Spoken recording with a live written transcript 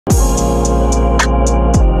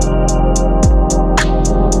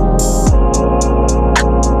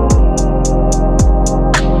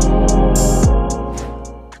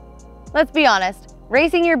Let's be honest,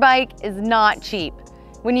 racing your bike is not cheap.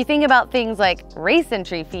 When you think about things like race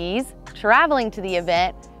entry fees, traveling to the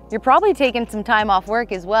event, you're probably taking some time off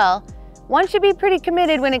work as well. One should be pretty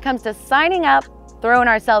committed when it comes to signing up, throwing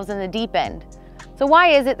ourselves in the deep end. So why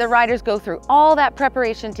is it that riders go through all that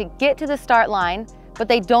preparation to get to the start line, but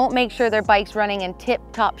they don't make sure their bike's running in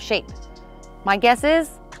tip-top shape? My guess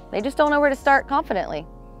is they just don't know where to start confidently.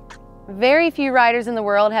 Very few riders in the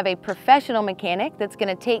world have a professional mechanic that's going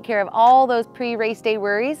to take care of all those pre-race day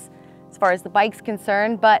worries as far as the bike's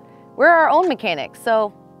concerned, but we're our own mechanics,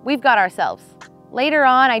 so we've got ourselves. Later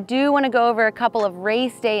on, I do want to go over a couple of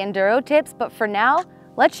race day enduro tips, but for now,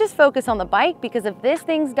 let's just focus on the bike, because if this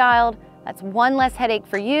thing's dialed, that's one less headache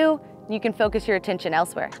for you, and you can focus your attention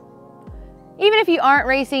elsewhere. Even if you aren't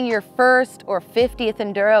racing your first or 50th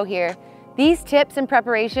enduro here, these tips and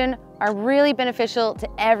preparation are really beneficial to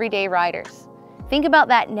everyday riders. Think about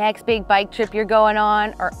that next big bike trip you're going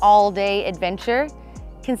on or all-day adventure.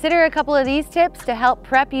 Consider a couple of these tips to help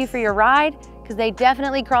prep you for your ride, because they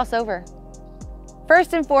definitely cross over.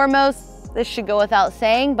 First and foremost, this should go without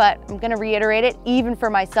saying, but I'm going to reiterate it even for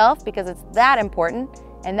myself because it's that important,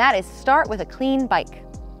 and that is start with a clean bike.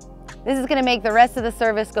 This is going to make the rest of the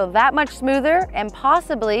service go that much smoother, and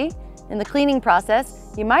possibly in the cleaning process,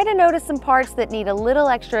 you might have noticed some parts that need a little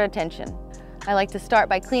extra attention. I like to start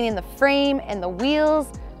by cleaning the frame and the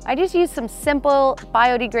wheels. I just use some simple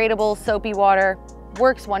biodegradable soapy water.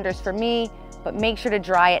 Works wonders for me, but make sure to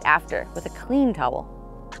dry it after with a clean towel.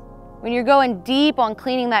 When you're going deep on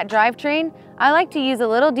cleaning that drivetrain, I like to use a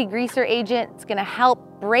little degreaser agent. It's going to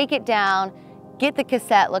help break it down, get the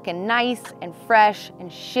cassette looking nice and fresh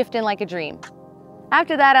and shifting like a dream.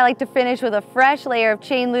 After that, I like to finish with a fresh layer of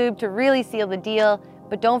chain lube to really seal the deal,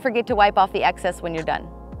 but don't forget to wipe off the excess when you're done.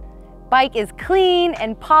 Bike is clean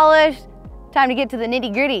and polished. Time to get to the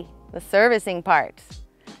nitty-gritty, the servicing part.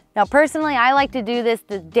 Now personally, I like to do this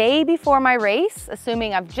the day before my race,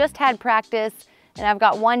 assuming I've just had practice and I've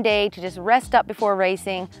got one day to just rest up before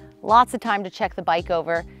racing, lots of time to check the bike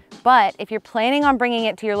over. But if you're planning on bringing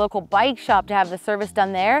it to your local bike shop to have the service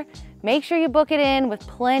done there, make sure you book it in with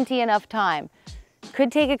plenty enough time.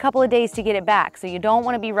 Could take a couple of days to get it back, so you don't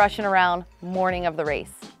want to be rushing around morning of the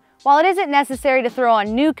race. While it isn't necessary to throw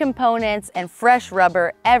on new components and fresh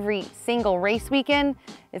rubber every single race weekend,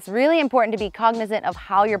 it's really important to be cognizant of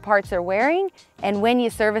how your parts are wearing and when you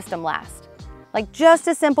serviced them last. Like just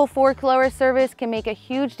a simple fork lower service can make a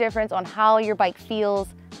huge difference on how your bike feels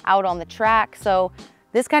out on the track. So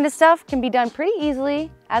this kind of stuff can be done pretty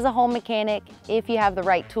easily as a home mechanic if you have the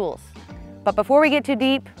right tools. But before we get too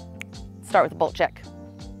deep, start with a bolt check.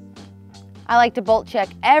 I like to bolt check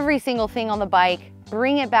every single thing on the bike,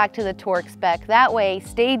 bring it back to the torque spec. That way,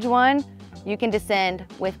 stage one, you can descend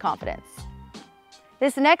with confidence.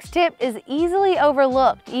 This next tip is easily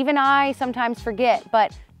overlooked. Even I sometimes forget,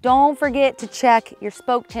 but don't forget to check your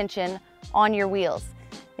spoke tension on your wheels.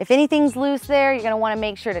 If anything's loose there, you're gonna wanna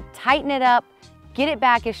make sure to tighten it up, get it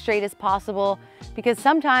back as straight as possible, because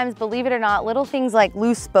sometimes, believe it or not, little things like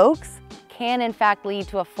loose spokes can in fact lead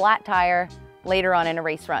to a flat tire later on in a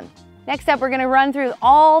race run. Next up, we're gonna run through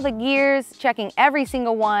all the gears, checking every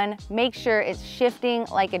single one, make sure it's shifting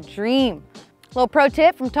like a dream. Little pro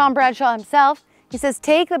tip from Tom Bradshaw himself. He says,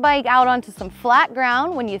 take the bike out onto some flat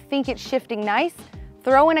ground when you think it's shifting nice.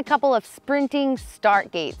 Throw in a couple of sprinting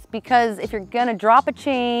start gates, because if you're gonna drop a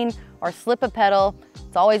chain or slip a pedal,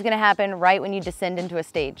 it's always gonna happen right when you descend into a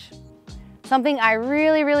stage. Something I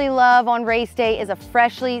really love on race day is a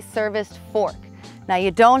freshly serviced fork. Now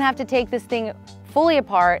you don't have to take this thing fully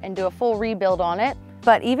apart and do a full rebuild on it,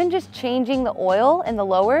 but even just changing the oil in the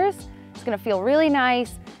lowers, it's gonna feel really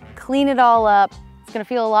nice, clean it all up. It's gonna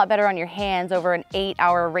feel a lot better on your hands over an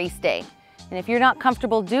 8-hour race day. And if you're not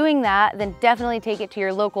comfortable doing that, then definitely take it to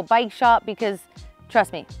your local bike shop, because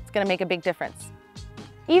trust me, it's gonna make a big difference.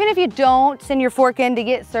 Even if you don't send your fork in to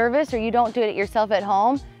get service, or you don't do it yourself at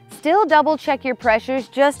home, still double check your pressures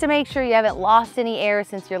just to make sure you haven't lost any air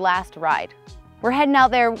since your last ride. We're heading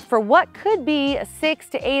out there for what could be a 6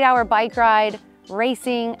 to 8 hour bike ride,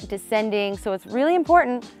 racing, descending, so it's really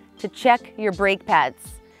important to check your brake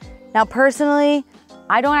pads. Now personally,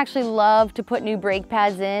 I don't actually love to put new brake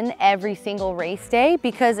pads in every single race day,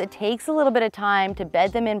 because it takes a little bit of time to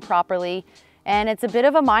bed them in properly, and it's a bit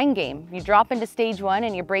of a mind game. You drop into stage one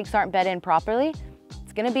and your brakes aren't bed in properly,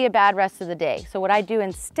 it's gonna be a bad rest of the day. So what I do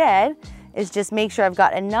instead is just make sure I've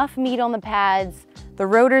got enough meat on the pads, the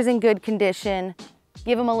rotor's in good condition,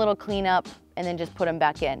 give them a little cleanup, and then just put them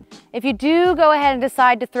back in. If you do go ahead and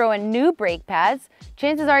decide to throw in new brake pads,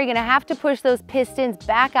 chances are you're gonna have to push those pistons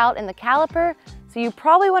back out in the caliper, so you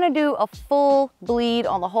probably wanna do a full bleed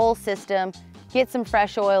on the whole system, get some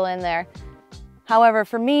fresh oil in there. However,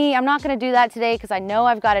 for me, I'm not gonna do that today because I know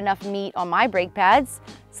I've got enough meat on my brake pads.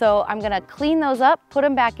 So I'm gonna clean those up, put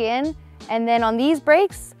them back in, and then on these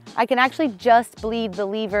brakes, I can actually just bleed the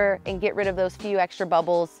lever and get rid of those few extra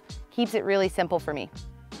bubbles. Keeps it really simple for me.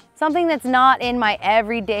 Something that's not in my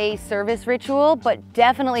everyday service ritual, but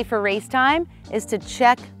definitely for race time, is to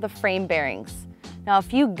check the frame bearings. Now, a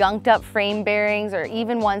few gunked up frame bearings or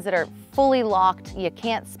even ones that are fully locked, you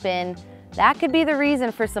can't spin, that could be the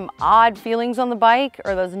reason for some odd feelings on the bike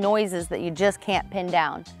or those noises that you just can't pin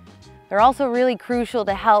down. They're also really crucial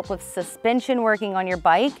to help with suspension working on your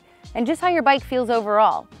bike and just how your bike feels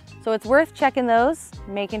overall. So it's worth checking those,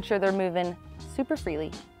 making sure they're moving super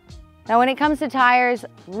freely. Now, when it comes to tires,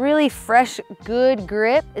 really fresh, good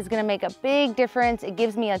grip is gonna make a big difference. It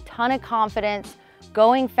gives me a ton of confidence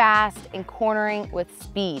going fast and cornering with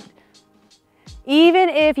speed. Even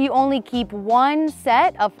if you only keep one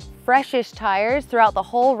set of freshish tires throughout the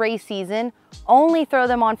whole race season, only throw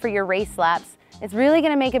them on for your race laps, it's really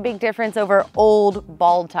gonna make a big difference over old,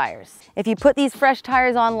 bald tires. If you put these fresh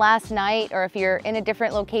tires on last night, or if you're in a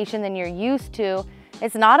different location than you're used to,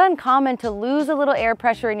 it's not uncommon to lose a little air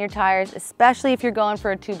pressure in your tires, especially if you're going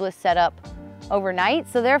for a tubeless setup overnight.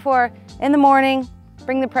 So therefore, in the morning,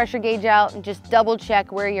 bring the pressure gauge out and just double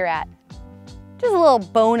check where you're at. Just a little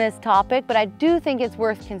bonus topic, but I do think it's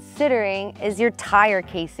worth considering, is your tire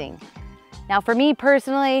casing. Now for me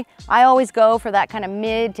personally, I always go for that kind of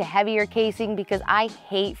mid to heavier casing because I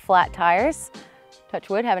hate flat tires. Touch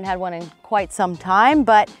wood, haven't had one in quite some time,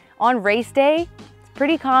 but on race day,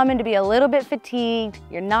 pretty common to be a little bit fatigued.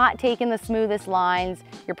 You're not taking the smoothest lines.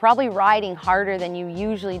 You're probably riding harder than you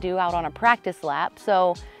usually do out on a practice lap.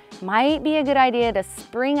 So might be a good idea to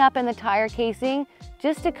spring up in the tire casing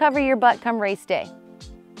just to cover your butt come race day.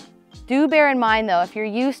 Do bear in mind though, if you're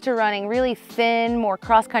used to running really thin, more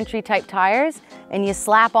cross-country type tires and you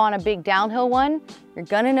slap on a big downhill one, you're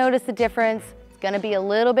gonna notice the difference. It's gonna be a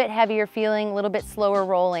little bit heavier feeling, a little bit slower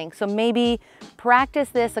rolling. So maybe practice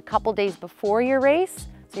this a couple days before your race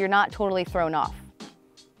so you're not totally thrown off.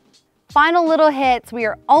 Final little hits, we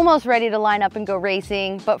are almost ready to line up and go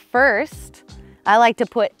racing, but first, I like to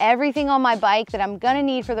put everything on my bike that I'm gonna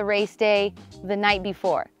need for the race day the night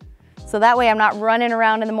before. So that way I'm not running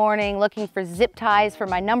around in the morning looking for zip ties for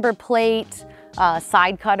my number plate,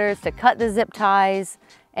 side cutters to cut the zip ties.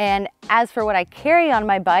 And as for what I carry on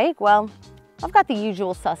my bike, well, I've got the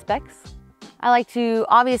usual suspects. I like to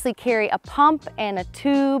obviously carry a pump and a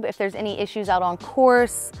tube if there's any issues out on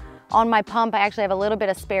course. On my pump, I actually have a little bit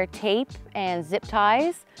of spare tape and zip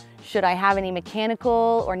ties should I have any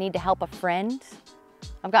mechanical or need to help a friend.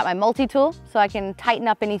 I've got my multi-tool so I can tighten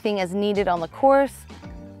up anything as needed on the course.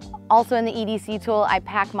 Also in the EDC tool, I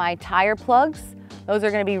pack my tire plugs. Those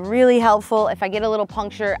are gonna be really helpful if I get a little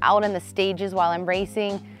puncture out in the stages while I'm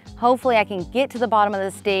racing. Hopefully I can get to the bottom of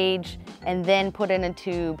the stage and then put in a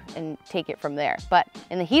tube and take it from there. But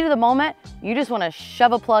in the heat of the moment, you just wanna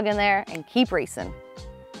shove a plug in there and keep racing.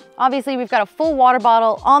 Obviously, we've got a full water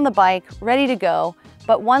bottle on the bike, ready to go.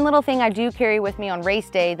 But one little thing I do carry with me on race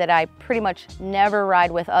day that I pretty much never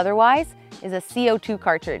ride with otherwise is a CO2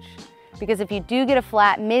 cartridge. Because if you do get a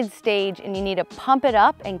flat mid-stage and you need to pump it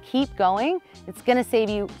up and keep going, it's gonna save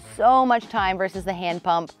you so much time versus the hand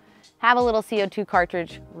pump. Have a little CO2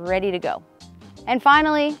 cartridge ready to go. And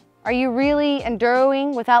finally, are you really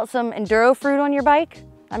enduroing without some enduro fruit on your bike?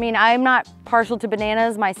 I mean, I'm not partial to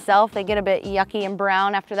bananas myself. They get a bit yucky and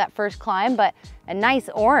brown after that first climb, but a nice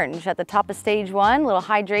orange at the top of stage one, a little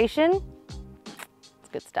hydration, it's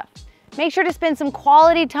good stuff. Make sure to spend some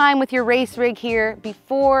quality time with your race rig here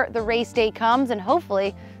before the race day comes, and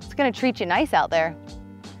hopefully it's gonna treat you nice out there.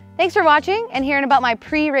 Thanks for watching and hearing about my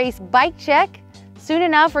pre-race bike check. Soon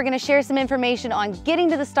enough, we're gonna share some information on getting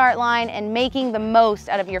to the start line and making the most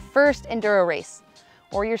out of your first enduro race,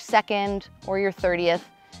 or your second, or your 30th.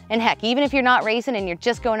 And heck, even if you're not racing and you're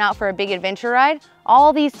just going out for a big adventure ride,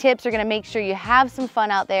 all these tips are gonna make sure you have some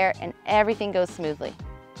fun out there and everything goes smoothly.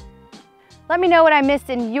 Let me know what I missed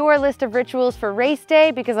in your list of rituals for race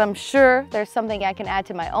day, because I'm sure there's something I can add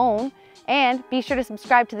to my own. And be sure to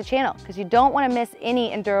subscribe to the channel because you don't want to miss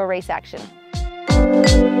any enduro race action.